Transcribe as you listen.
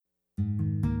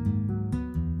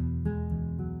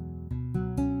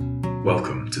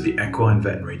Welcome to the Equine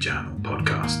Veterinary Journal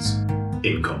podcasts,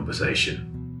 In Conversation.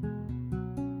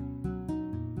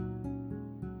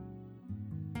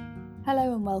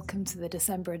 Hello and welcome to the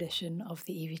December edition of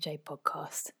the EVJ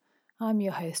podcast. I'm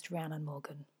your host, Rhiannon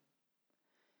Morgan.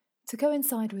 To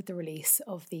coincide with the release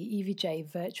of the EVJ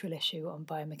virtual issue on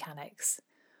biomechanics,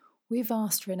 we've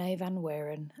asked Renee Van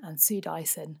Weeren and Sue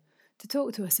Dyson to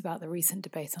talk to us about the recent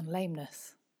debate on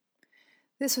lameness.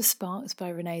 This was sparked by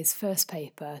Renee's first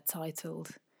paper titled,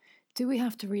 Do We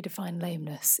Have to Redefine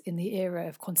Lameness in the Era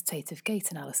of Quantitative Gait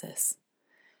Analysis?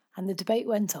 And the debate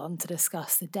went on to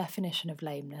discuss the definition of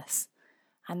lameness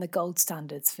and the gold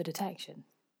standards for detection.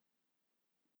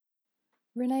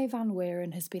 Renee Van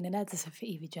Weeren has been an editor for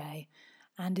EVJ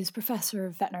and is Professor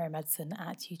of Veterinary Medicine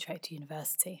at Utrecht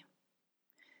University.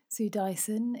 Sue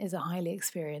Dyson is a highly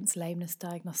experienced lameness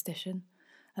diagnostician,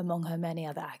 among her many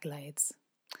other accolades.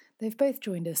 They've both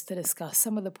joined us to discuss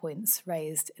some of the points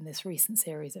raised in this recent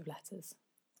series of letters.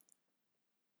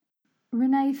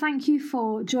 Renee, thank you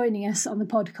for joining us on the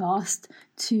podcast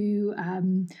to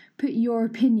put your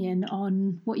opinion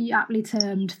on what you aptly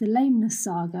termed the lameness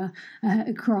saga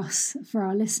across for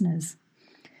our listeners.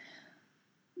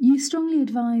 You strongly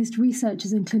advised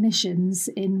researchers and clinicians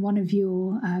in one of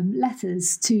your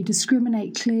letters to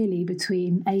discriminate clearly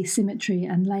between asymmetry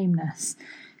and lameness.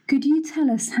 Could you tell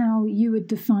us how you would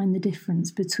define the difference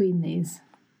between these?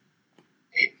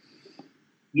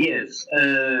 Yes,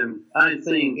 I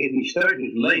think if we start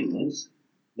with lameness,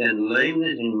 then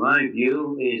lameness, in my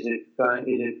view, is a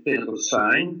clinical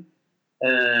sign,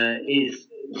 is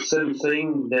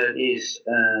something that is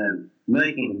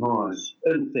making horse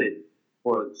unfit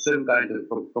for some kind of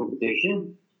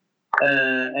competition,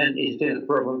 and is still a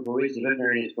problem for which the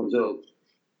veterinarian is consulted.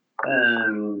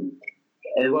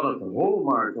 And one of the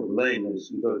hallmarks of lameness,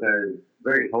 because there are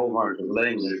very hallmarks of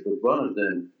lameness, but one of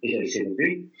them is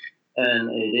asymmetry. And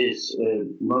it is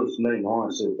most lame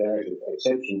horses, there are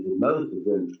exceptions, but most of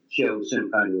them show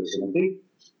some kind of asymmetry.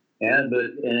 Yeah,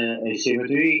 but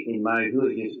asymmetry, in my view,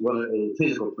 is one a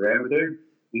physical parameter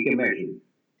we can measure.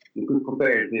 You could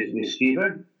compare it with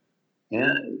fever.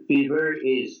 Yeah, fever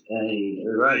is a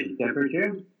rise in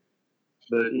temperature,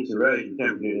 but it's a rise in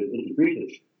temperature that's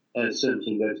interpreted as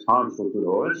something that's harmful to the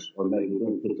horse, or maybe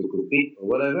unfit to compete, or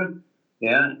whatever.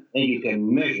 Yeah, and you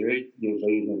can measure it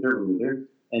using a thermometer,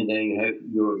 and then you have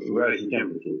your rise in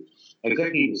temperature.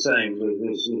 Exactly the same with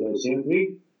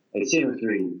asymmetry.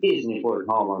 Asymmetry is an important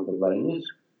hallmark of lameness.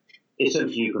 It's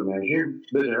something you can measure,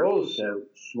 but there are also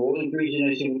small increases in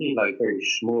asymmetry, like very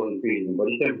small increases in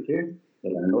body temperature,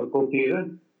 that are not called fever,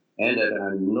 and that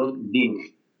are not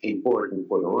deemed important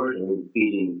for the horse, or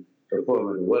feeding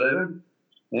performance, or whatever.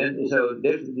 And so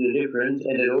that's the difference,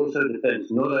 and it also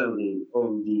depends not only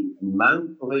on the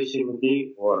amount of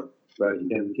asymmetry or rising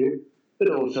temperature, but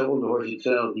also on the horse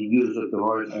itself, the use of the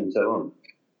horse, and so on.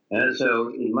 And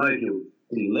so, in my view,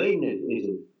 lameness is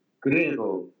a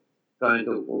clinical kind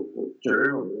of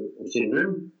term or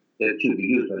syndrome that should be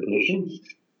used by clinicians.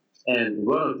 And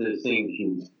one of the things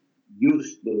you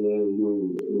use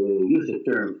the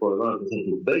term for, one of the things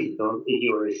it's based on is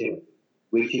your asymmetry,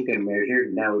 which you can measure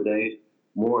nowadays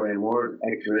more and more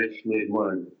accurate with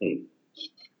modern techniques.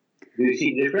 Do you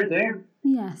see the difference there?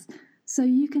 Yes. So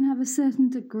you can have a certain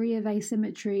degree of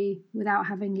asymmetry without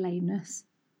having lameness?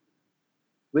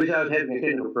 Without having a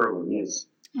clinical problem, yes.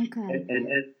 Okay.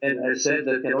 And I said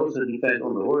that can also depend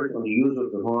on the horse, on the use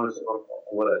of the horse, or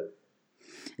whatever.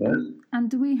 Yes? And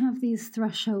do we have these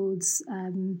thresholds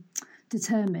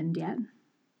determined yet?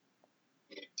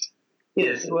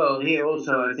 Yes, well, here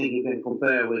also I think you can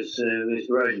compare with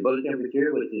rising body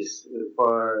temperature, which is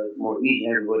far more easy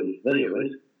everybody is familiar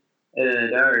with.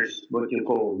 There is what you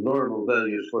call normal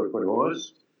values for the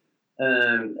horse,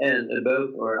 and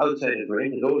above or outside the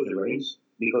range is always a range,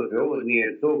 because we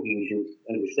are talking, you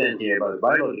should understand here about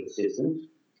biological systems.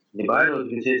 In the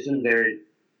biological system, there is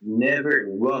never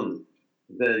one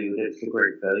value that's the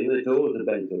correct value, it's always a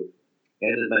bandwidth.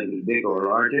 Yeah, that might be bigger or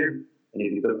larger. And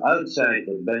if you come outside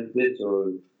the bandwidths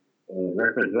or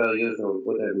reference values or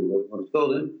whatever you want to call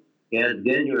them, yeah,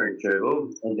 then you're in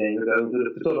trouble, and then you're going to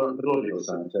the pathological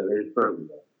side. So there's a problem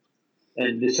there.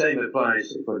 And the same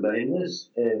applies for lameness,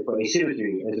 for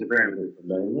asymmetry as a parameter for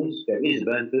lameness. There is a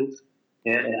bandwidth,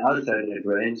 and outside that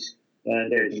range,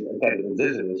 there's a kind of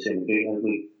invisible asymmetry, and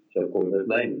we shall call that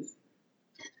lameness.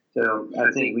 So I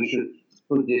think we should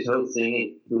put this whole thing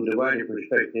into the wider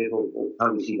perspective of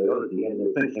how we see biology and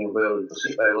the functioning of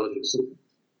biological systems.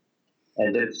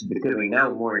 And that's becoming now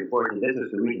more important. That was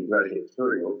the reason for the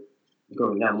editorial.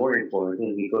 Becoming now more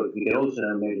important because we can also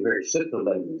now measure very subtle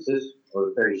lamenesses,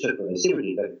 or very subtle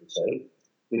asymmetry, I could say,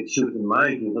 which should, in my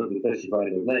view, not be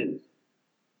classified as lameness.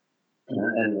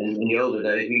 And in the older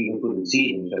days, we even couldn't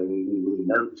see them, so we wouldn't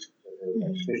notice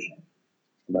suspicion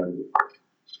about it.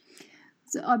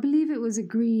 So I believe it was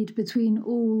agreed between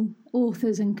all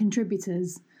authors and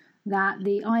contributors that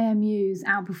the IMUs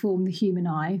outperform the human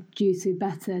eye due to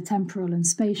better temporal and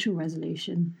spatial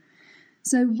resolution.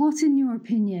 So what, in your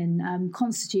opinion,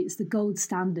 constitutes the gold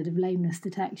standard of lameness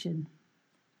detection?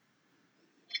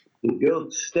 The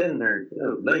gold standard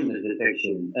of lameness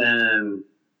detection,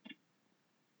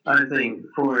 I think,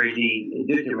 for the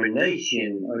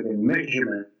determination or the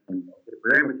measurement of the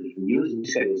parameters we use in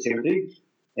scale symmetry,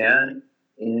 and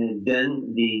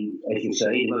then as you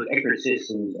say, the most accurate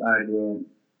systems are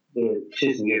the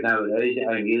systems we have nowadays, the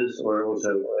IMUs, or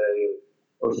also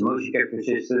motion capture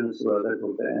systems. Well, that's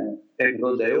what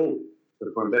technical, they all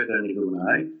perform better than the human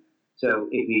eye. So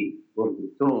if we want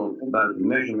to talk about the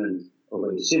measurement of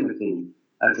asymmetry,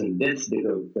 I think that's the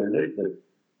gold standard.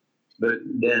 But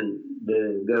then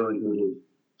going to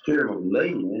the term of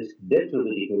lameness, that's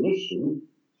the clinician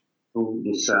who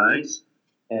decides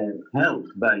and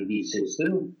helped by the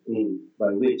system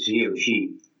by which he or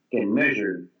she can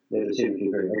measure the asymmetry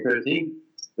very accurately,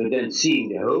 but then seeing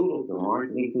the whole of the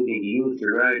heart, including the use, the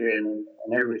rider, and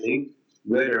everything,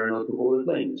 whether or not to call it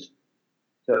lameness.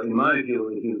 So in my view,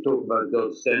 if you talk about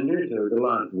gold standard or the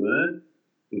last word,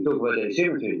 you talk about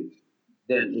asymmetry,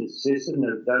 then it's a system,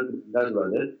 no doubt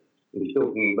about it. If you're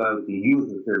talking about the use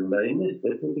of the term lameness,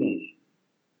 that's the finish.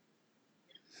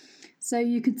 So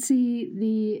you could see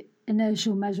the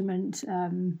inertial measurement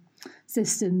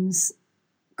systems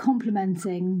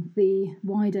complementing the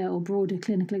wider or broader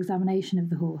clinical examination of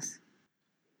the horse.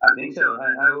 I think so.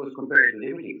 I always compare it to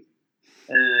imaging.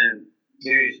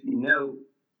 There is no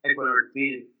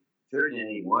equine surgeon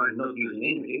anymore not using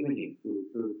imaging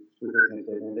to a certain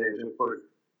extent. And there's, of course,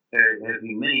 there have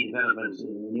been many developments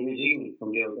in imaging,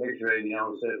 from the old X-ray, we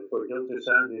also have, of course,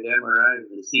 ultrasound, the MRI,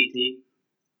 the CT,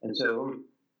 and so on.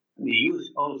 We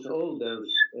use also all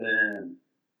those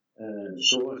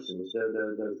sources,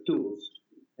 the tools,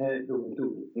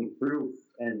 to improve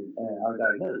our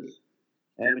diagnosis.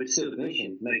 And it's still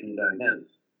clinicians making the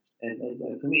diagnosis.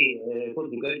 And for me, what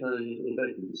the great knowledge is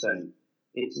basically the same.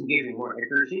 It's giving more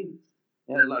accuracy,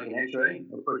 like an X-ray.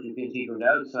 Of course, you can see from the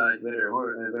outside whether a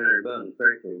bone is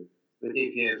fractured. But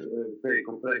if you have a very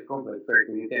complex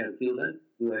fracture, you cannot feel that.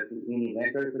 You need an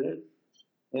X-ray for that.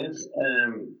 Yes.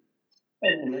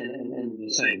 And the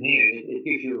same here. It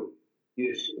gives you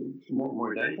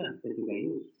more data that you can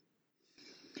use.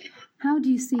 How do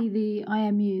you see the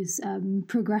IMUs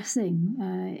progressing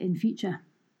in future?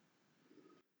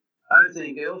 I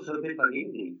think also a bit like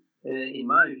imaging. In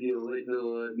my view, it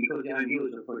will, because the IMU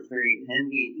is, of course, very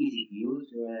handy and easy to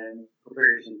use in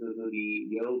comparison to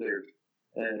the older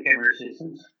camera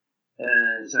systems.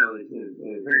 So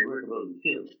it's very workable in the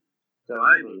field. So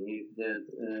I believe that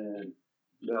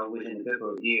within a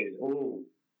couple of years, all,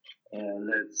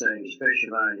 let's say,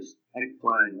 specialized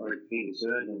equine orthopedic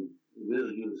surgeons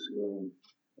will use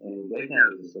data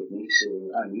analysis techniques,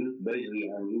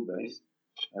 basically IMU-based,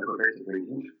 for corrective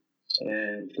reasons.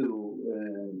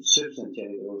 To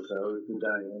substantiate also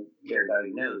their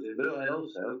diagnosis, but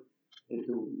also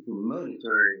to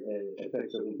monitor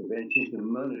effects of intervention, to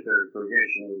monitor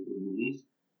progression of the disease,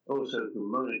 also to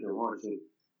monitor horses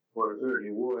for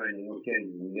early warning of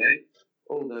changing behavior.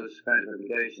 All those kinds of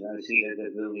applications, I see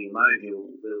that will be, in my view,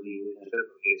 will be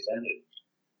extended.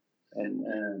 And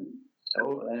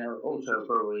also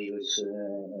probably with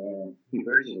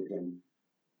conversion again.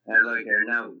 And like there are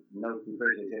now no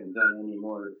conversions haven't done any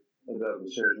more above a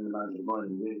certain amount of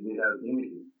money without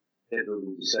imaging. That will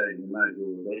be the same in my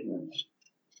view of data.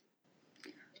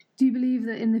 Do you believe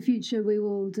that in the future we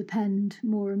will depend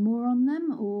more and more on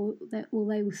them, or that will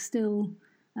they still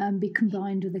be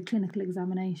combined with a clinical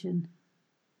examination?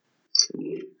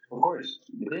 Of course,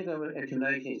 the clinical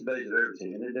examination is the base of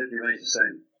everything, and that remains the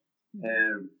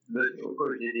same. But of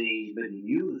course, the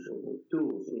use of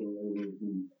tools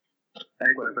in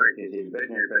equine practice, in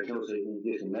veterinary practice, also in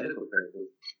just medical practice,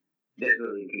 that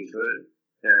will increase further.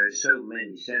 There are so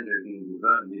many centers being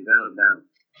developed now,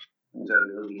 and so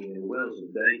there will be wells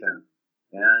of data.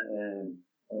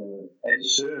 At the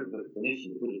service of the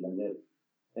clinician, put it like that,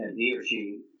 and he or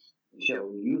she shall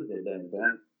use that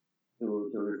data to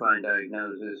refine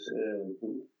diagnosis,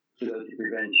 to go to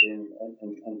prevention,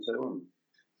 and so on.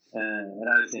 And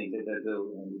I think that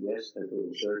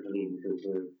will certainly improve.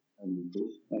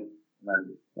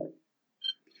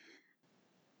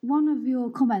 One of your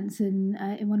comments in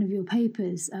one of your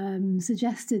papers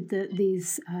suggested that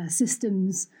these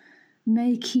systems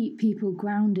may keep people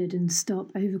grounded and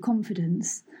stop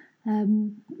overconfidence.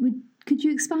 Could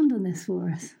you expand on this for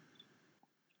us?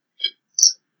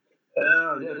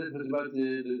 Yeah, that was about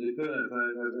the curve.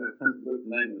 I can't put the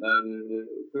name now. The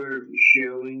curve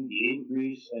showing the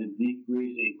increase and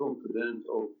decrease in confidence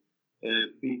of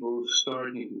people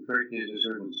starting to practice a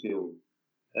certain skill.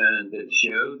 And it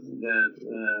showed that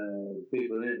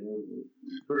people in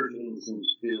the first instance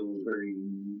feel very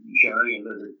shy and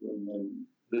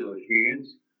little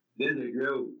experience. Then they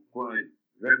grow quite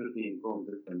rapidly in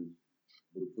confidence,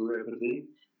 too rapidly,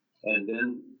 and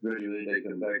then gradually they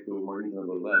come back to a more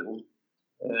reasonable level.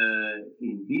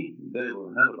 Indeed, they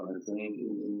will help, I think,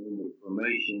 in the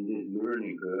formation, this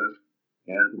learning curve.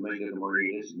 You have to make it a more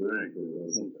realistic learning curve, I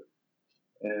think.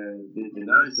 The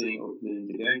nice thing of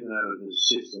the data analysis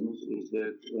systems is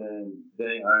that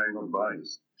they are not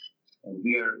biased. And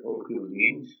we are all human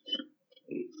beings.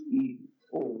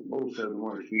 Also, the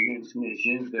more experienced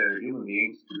clinicians, they're human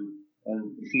beings,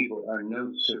 and people are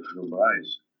not subject to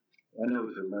bias. I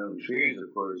know from my own experience,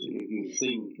 of course, if you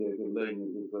think that the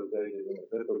learning is located in a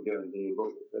federal gun,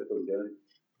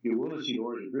 you want to see the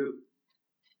order group.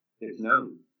 It's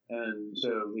known. And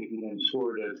so if you then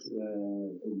score that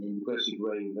in the classic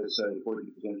way, let's say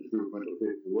 40% improvement or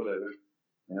 50 or whatever,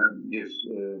 just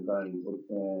by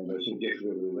subjective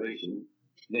evaluation,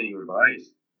 then you're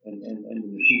biased. And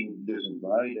the machine doesn't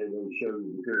lie, they will show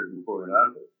you the curve before and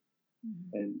after.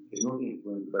 Mm-hmm. And it's not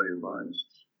influenced by your bias.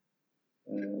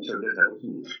 So that helps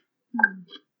me.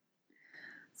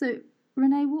 So,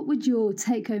 Renee, what would your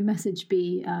take-home message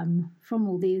be from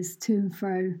all these to and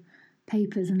fro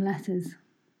papers and letters?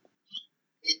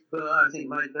 Well, I think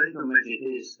my take-home message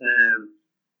is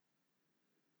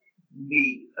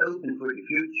be open for the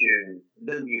future,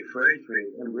 don't be afraid for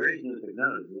it, embrace new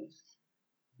technologies,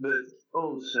 but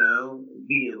also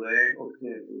be aware of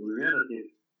the relative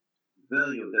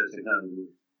value of that technology.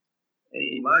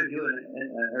 In my view,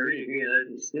 and I really agree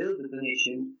that it's still the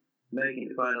clinician making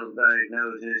the final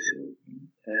diagnosis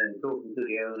and talking to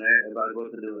the owner about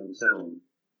what to do and so on.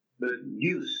 But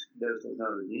use those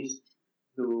technologies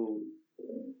to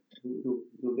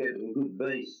get a good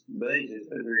basis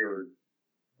under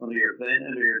your plan,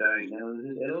 under your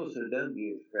diagnosis, and also don't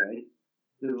be afraid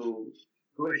to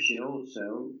question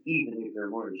also, even if you're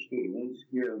more experienced,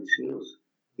 your own skills.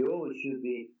 You always should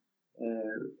be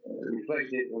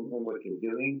reflective on what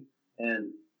you're doing,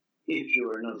 and if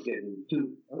you are not getting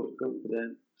too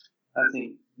overconfident, I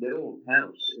think that all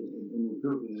helps in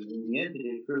improving. In the end, it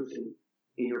improves in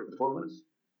your performance,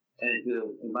 and it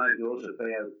will, in my view, also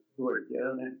pay out towards the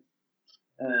owner,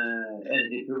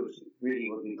 and it improves really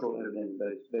what we call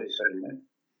evidence-based study.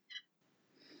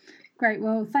 Great.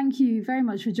 Well, thank you very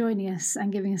much for joining us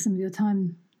and giving us some of your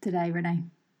time today, Renee.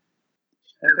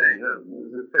 Okay, well, it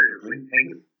was a pleasure for me. Thank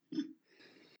you.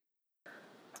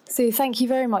 So thank you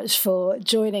very much for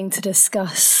joining to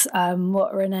discuss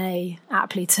what Renee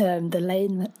aptly termed the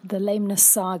lameness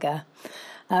saga.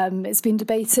 It's been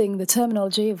debating the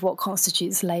terminology of what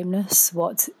constitutes lameness,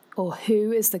 what or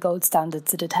who is the gold standard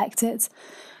to detect it,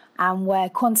 and where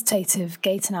quantitative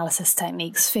gait analysis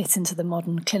techniques fit into the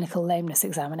modern clinical lameness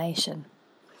examination.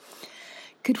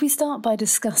 Could we start by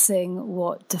discussing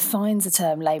what defines the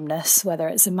term lameness, whether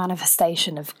it's a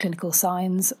manifestation of clinical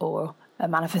signs or a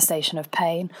manifestation of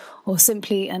pain, or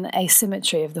simply an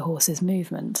asymmetry of the horse's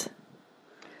movement?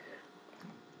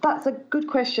 That's a good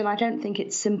question. I don't think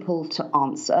it's simple to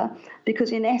answer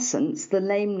because, in essence, the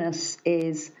lameness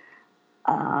is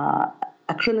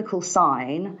a clinical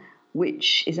sign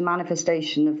which is a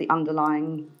manifestation of the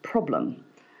underlying problem.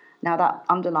 Now, that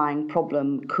underlying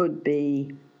problem could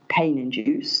be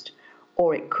pain-induced,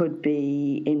 or it could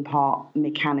be in part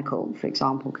mechanical. For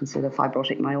example, consider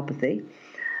fibrotic myopathy.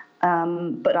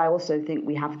 But I also think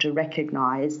we have to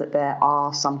recognise that there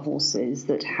are some horses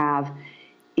that have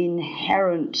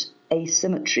inherent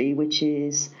asymmetry, which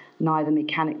is neither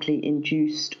mechanically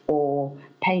induced or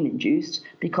pain-induced,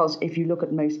 because if you look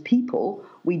at most people,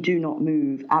 we do not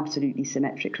move absolutely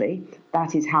symmetrically.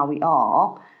 That is how we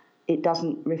are. It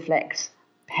doesn't reflect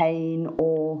pain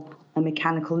or a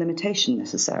mechanical limitation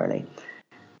necessarily.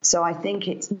 So I think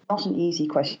it's not an easy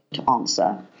question to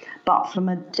answer. But from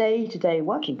a day-to-day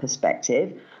working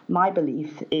perspective, my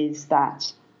belief is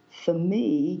that for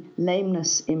me,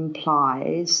 lameness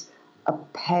implies a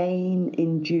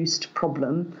pain-induced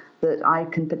problem that I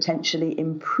can potentially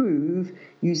improve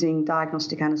using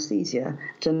diagnostic anesthesia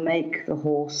to make the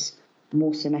horse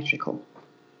more symmetrical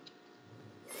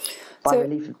by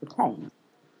relief of the pain.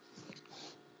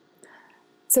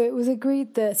 So it was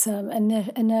agreed that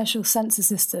inertial sensor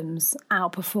systems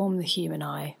outperform the human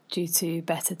eye due to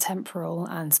better temporal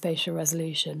and spatial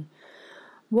resolution.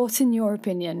 What, in your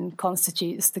opinion,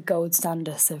 constitutes the gold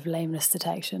standard of lameness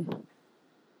detection?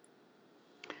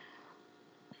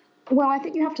 Well, I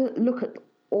think you have to look at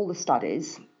all the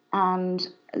studies and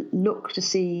look to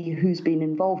see who's been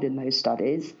involved in those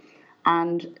studies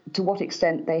and to what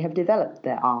extent they have developed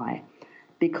their eye.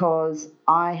 Because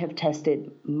I have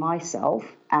tested myself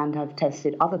and have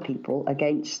tested other people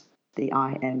against the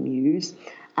IMUs,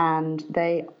 and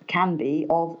they can be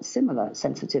of similar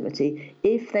sensitivity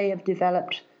if they have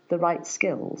developed the right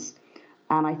skills.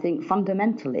 And I think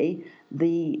fundamentally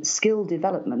the skill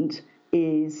development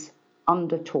is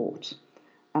undertaught.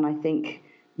 And I think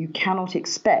you cannot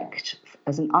expect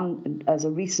as a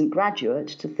recent graduate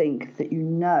to think that you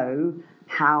know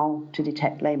how to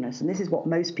detect lameness. And this is what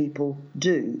most people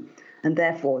do. And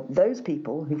therefore, those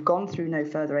people who've gone through no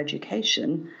further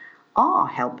education are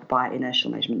helped by inertial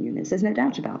measurement units. There's no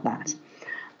doubt about that.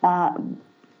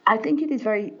 I think it is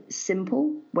very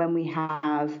simple when we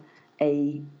have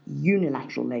a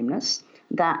unilateral lameness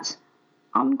that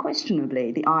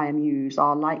unquestionably the IMUs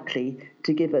are likely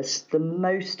to give us the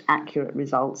most accurate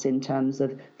results in terms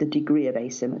of the degree of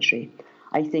asymmetry.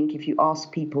 I think if you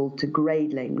ask people to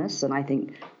grade lameness, and I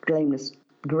think lameness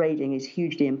grading is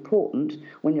hugely important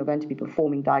when you're going to be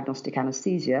performing diagnostic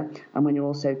anaesthesia and when you're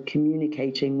also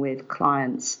communicating with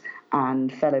clients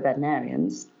and fellow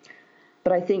veterinarians.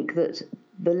 But I think that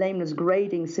the lameness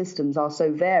grading systems are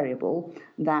so variable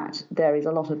that there is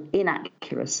a lot of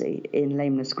inaccuracy in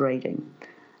lameness grading.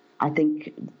 I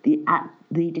think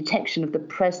the detection of the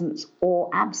presence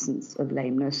or absence of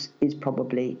lameness is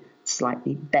probably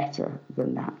slightly better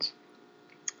than that.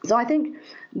 So I think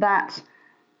that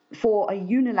for a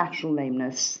unilateral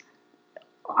lameness,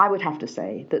 I would have to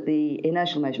say that the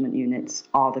inertial measurement units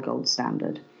are the gold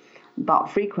standard. But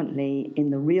frequently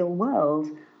in the real world,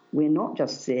 we're not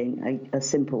just seeing a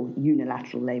simple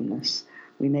unilateral lameness.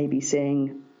 We may be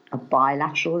seeing a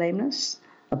bilateral lameness,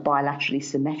 a bilaterally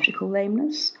symmetrical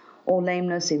lameness, or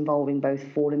lameness involving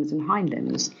both forelimbs and hind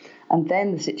limbs. And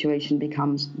then the situation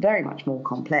becomes very much more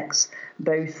complex,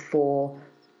 both for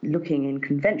looking in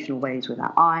conventional ways with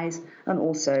our eyes and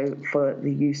also for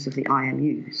the use of the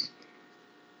IMUs.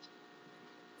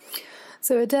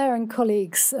 So Adair and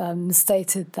colleagues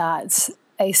stated that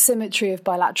asymmetry of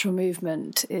bilateral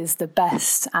movement is the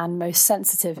best and most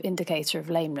sensitive indicator of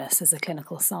lameness as a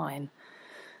clinical sign.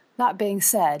 That being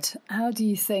said, how do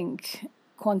you think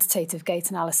quantitative gait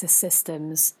analysis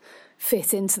systems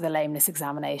fit into the lameness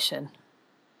examination?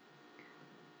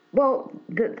 Well,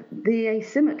 the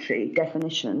asymmetry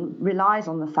definition relies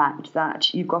on the fact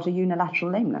that you've got a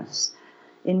unilateral lameness.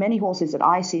 In many horses that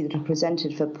I see that are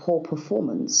presented for poor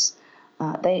performance,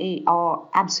 they are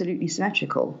absolutely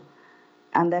symmetrical,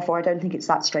 and therefore I don't think it's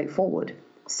that straightforward.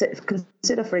 So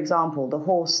consider, for example, the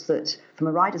horse that, from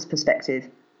a rider's perspective,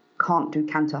 can't do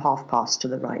canter half pass to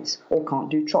the right, or can't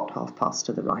do trot half pass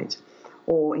to the right,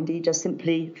 or indeed just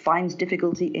simply finds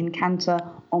difficulty in canter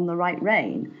on the right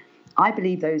rein. I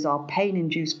believe those are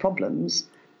pain-induced problems.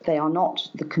 They are not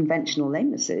the conventional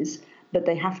lamenesses, but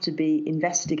they have to be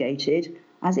investigated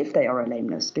as if they are a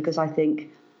lameness, because I think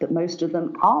that most of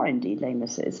them are indeed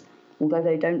lamenesses, although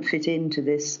they don't fit into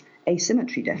this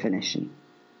asymmetry definition.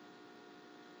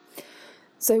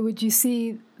 So would you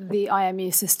see the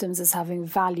IMU systems as having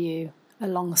value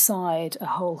alongside a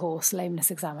whole horse lameness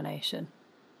examination?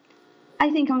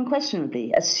 I think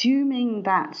unquestionably, assuming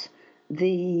that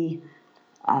the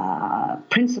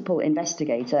principal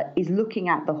investigator is looking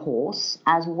at the horse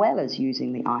as well as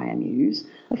using the IMUs,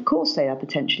 of course they are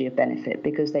potentially of benefit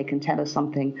because they can tell us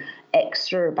something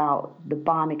extra about the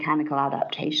biomechanical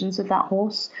adaptations of that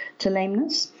horse to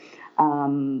lameness.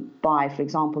 By, for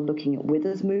example, looking at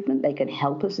Withers movement, they can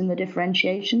help us in the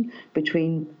differentiation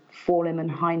between forelimb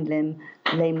and hind limb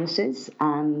lamenesses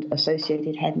and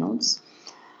associated head nods.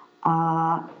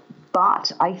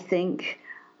 But I think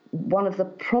one of the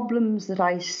problems that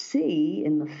I see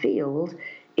in the field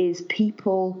is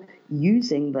people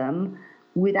using them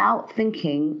without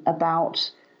thinking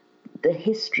about the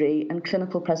history and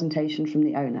clinical presentation from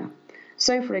the owner.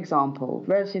 So, for example,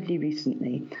 relatively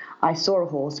recently, I saw a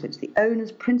horse which the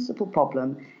owner's principal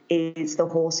problem is the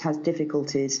horse has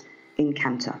difficulties in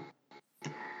canter.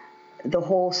 The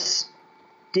horse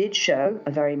did show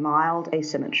a very mild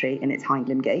asymmetry in its hind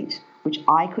limb gait, which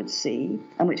I could see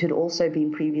and which had also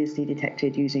been previously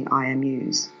detected using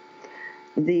IMUs.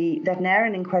 The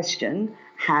veterinarian in question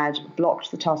had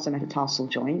blocked the tarsometatarsal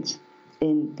joint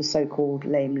in the so-called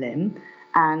lame limb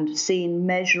and seen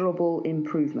measurable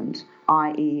improvement,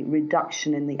 i.e.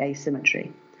 reduction in the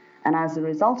asymmetry. And as a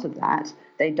result of that,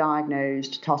 they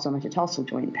diagnosed tarsometatarsal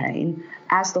joint pain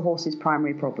as the horse's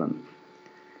primary problem.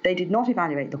 They did not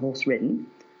evaluate the horse ridden,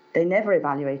 They never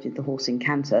evaluated the horse in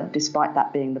canter, despite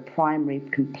that being the primary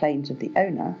complaint of the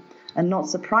owner. And not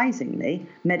surprisingly,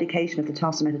 medication of the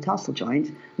tarsometatarsal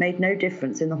joint made no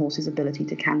difference in the horse's ability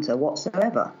to canter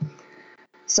whatsoever.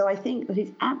 So I think that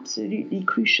it's absolutely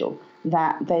crucial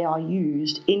that they are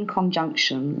used in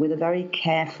conjunction with a very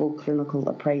careful clinical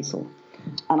appraisal.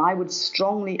 And I would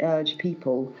strongly urge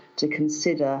people to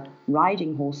consider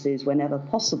riding horses whenever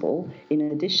possible, in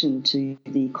addition to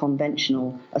the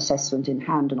conventional assessment in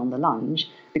hand and on the lunge,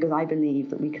 because I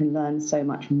believe that we can learn so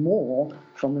much more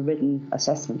from the ridden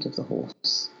assessment of the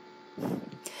horse.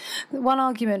 One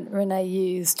argument Renee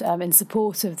used in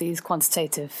support of these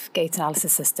quantitative gait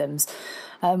analysis systems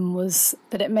was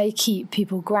that it may keep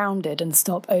people grounded and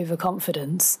stop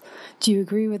overconfidence. Do you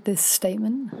agree with this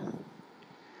statement?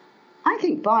 I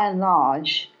think by and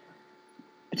large,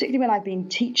 particularly when I've been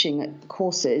teaching at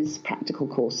courses, practical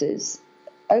courses,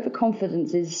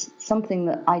 overconfidence is something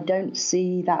that I don't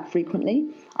see that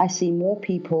frequently. I see more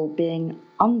people being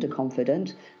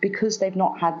underconfident because they've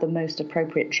not had the most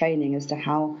appropriate training as to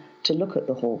how to look at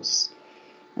the horse,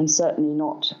 and certainly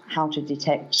not how to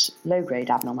detect low-grade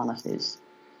abnormalities.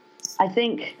 I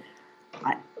think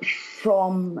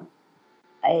from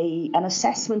an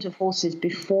assessment of horses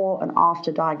before and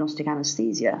after diagnostic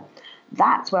anaesthesia,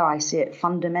 that's where I see it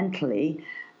fundamentally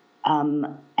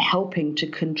helping to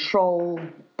control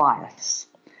bias,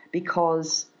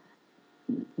 because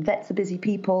vets are busy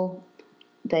people,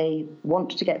 they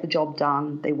want to get the job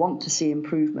done, they want to see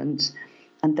improvement,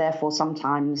 and therefore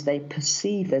sometimes they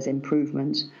perceive there's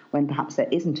improvement when perhaps there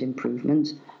isn't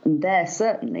improvement, and there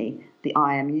certainly the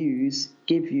IMUs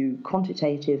give you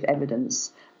quantitative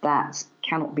evidence that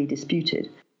cannot be disputed.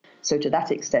 So to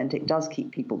that extent, it does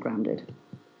keep people grounded.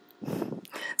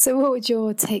 So what would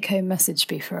your take-home message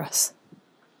be for us?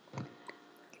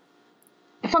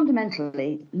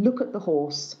 Fundamentally, look at the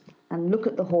horse and look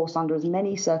at the horse under as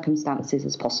many circumstances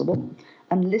as possible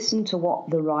and listen to what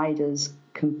the rider's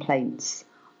complaints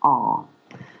are.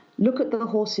 Look at the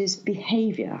horse's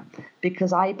behaviour,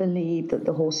 because I believe that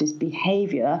the horse's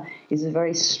behaviour is a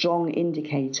very strong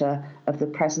indicator of the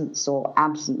presence or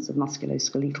absence of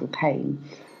musculoskeletal pain.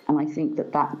 And I think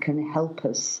that that can help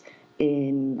us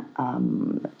in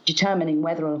determining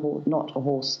whether or not a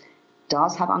horse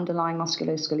does have underlying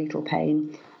musculoskeletal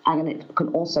pain. And it can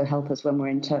also help us when we're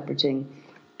interpreting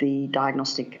the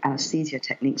diagnostic anaesthesia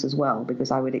techniques as well,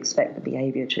 because I would expect the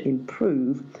behaviour to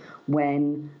improve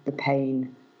when the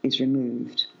pain is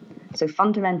removed. So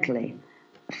fundamentally,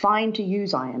 fine to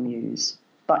use IMUs,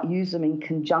 but use them in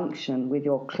conjunction with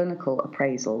your clinical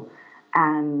appraisal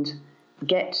and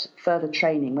get further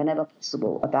training whenever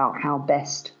possible about how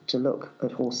best to look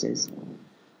at horses.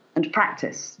 And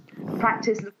practice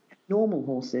looking at normal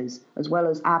horses as well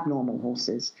as abnormal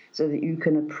horses, so that you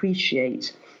can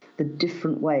appreciate the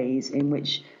different ways in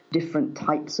which different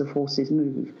types of horses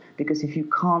move. Because if you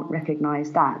can't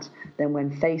recognise that, then when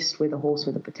faced with a horse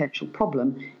with a potential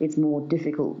problem, it's more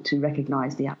difficult to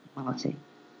recognise the abnormality.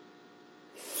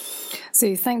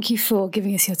 So thank you for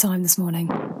giving us your time this morning.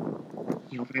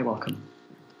 You're very welcome.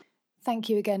 Thank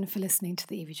you again for listening to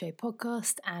the EVJ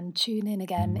podcast, and tune in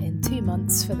again in 2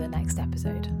 months for the next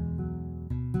episode.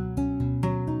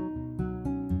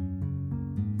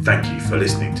 Thank you for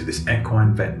listening to this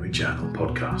Equine Veterinary Journal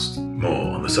podcast.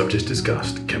 More on the subjects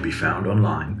discussed can be found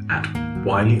online at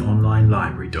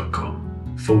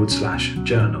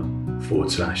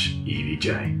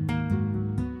wileyonlinelibrary.com/journal/EVJ.